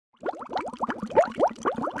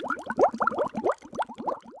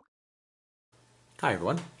Hi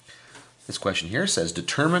everyone. This question here says,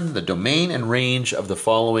 determine the domain and range of the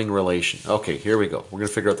following relation. Okay, here we go. We're going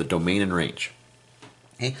to figure out the domain and range.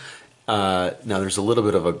 Okay. Now there's a little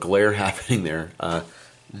bit of a glare happening there.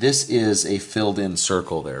 This is a filled in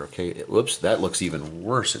circle there. Okay. Whoops, that looks even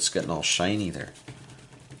worse. It's getting all shiny there.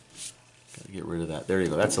 Gotta get rid of that. There you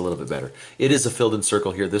go. That's a little bit better. It is a filled in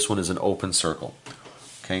circle here. This one is an open circle.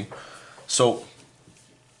 Okay. So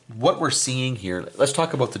what we're seeing here, let's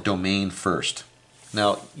talk about the domain first.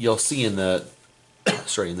 Now you'll see in the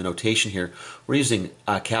in the notation here, we're using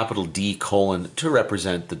capital D colon to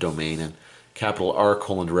represent the domain and capital R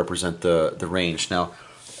colon to represent the range. Now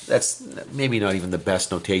that's maybe not even the best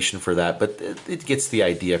notation for that, but it gets the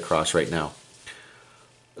idea across right now.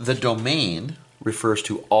 The domain refers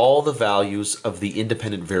to all the values of the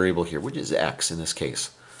independent variable here, which is x in this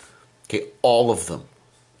case. Okay, all of them,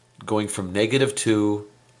 going from -2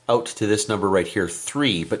 out to this number right here,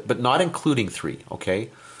 3, but not including 3, okay?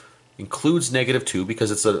 Includes -2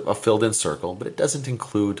 because it's a filled in circle, but it doesn't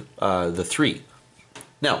include the 3.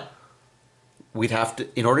 Now, we'd have to,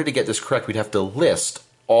 in order to get this correct, we'd have to list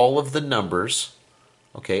all of the numbers,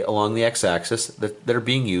 okay, along the x-axis that are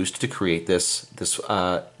being used to create this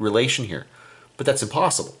relation here. But that's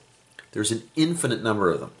impossible. There's an infinite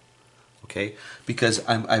number of them. Okay, because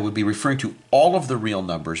I would be referring to all of the real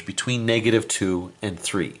numbers between -2 and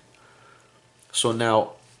 3. So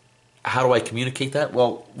now, how do I communicate that?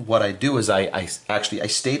 Well, what I do is I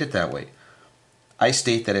state it that way. I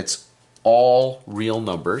state that it's all real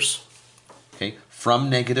numbers, okay, from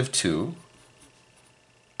 -2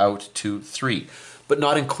 out to 3, but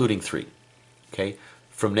not including 3. Okay,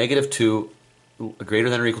 from -2, greater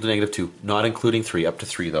than or equal to -2, not including 3, up to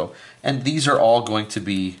 3 though, and these are all going to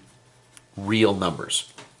be real numbers.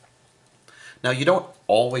 Now you don't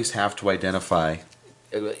always have to identify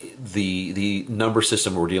the number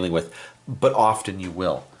system we're dealing with, but often you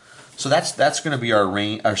will. So that's going to be our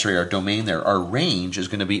range. Our domain there. Our range is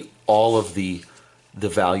going to be all of the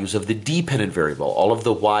values of the dependent variable, all of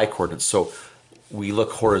the y coordinates. So we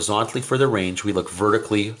look horizontally for the range. We look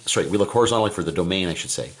vertically. We look horizontally for the domain, I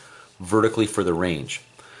should say. Vertically for the range.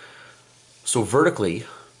 So vertically.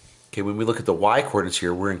 Okay, when we look at the y coordinates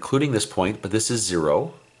here, we're including this point, but this is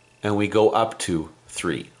 0, and we go up to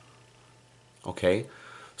 3. Okay,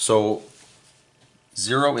 so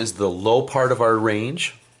 0 is the low part of our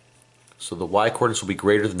range, so the y coordinates will be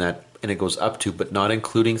greater than that, and it goes up to, but not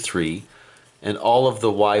including 3, and all of the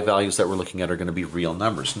y values that we're looking at are going to be real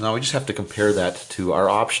numbers. Now we just have to compare that to our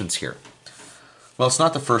options here. Well, it's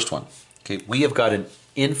not the first one. Okay, we have got an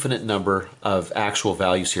infinite number of actual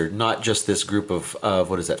values here, not just this group of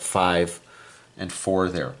what is that, 5 and 4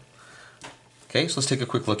 there. Okay, so let's take a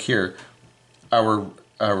quick look here.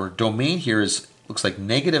 Our domain here looks like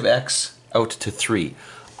 -x out to 3.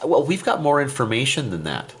 Well, we've got more information than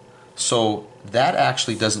that, so that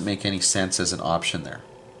actually doesn't make any sense as an option there.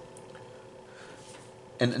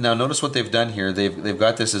 And now notice what they've done here. They've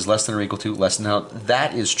got this as less than or equal to, less than. Now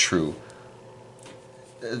that is true.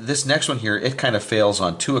 This next one here, it kind of fails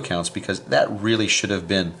on 2 accounts because that really should have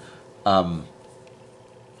been, a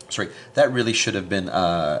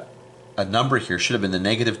number here should have been the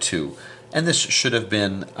 -2, and this should have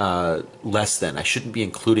been less than. I shouldn't be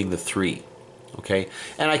including the 3, okay?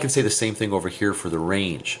 And I can say the same thing over here for the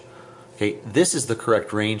range. Okay, this is the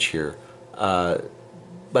correct range here,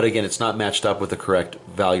 but again, it's not matched up with the correct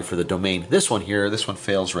value for the domain. This one here, this one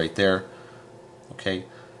fails right there, okay?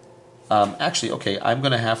 Actually, okay, I'm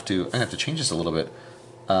gonna have to change this a little bit.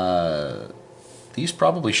 These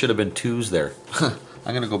probably should have been 2s there.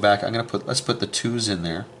 I'm gonna go back. Let's put the 2s in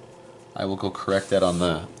there. I will go correct that on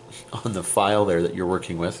the file there that you're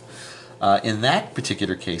working with. In that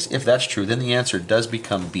particular case, if that's true, then the answer does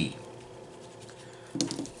become B.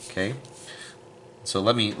 Okay. So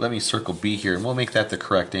let me circle B here, and we'll make that the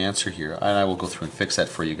correct answer here. And I will go through and fix that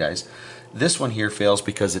for you guys. This one here fails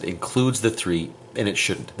because it includes the 3, and it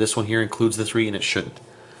shouldn't. This one here includes the 3, and it shouldn't.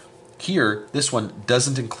 Here, this one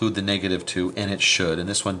doesn't include the -2, and it should. And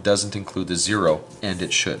this one doesn't include the 0, and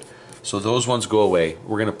it should. So those ones go away.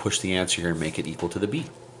 We're going to push the answer here and make it equal to the B.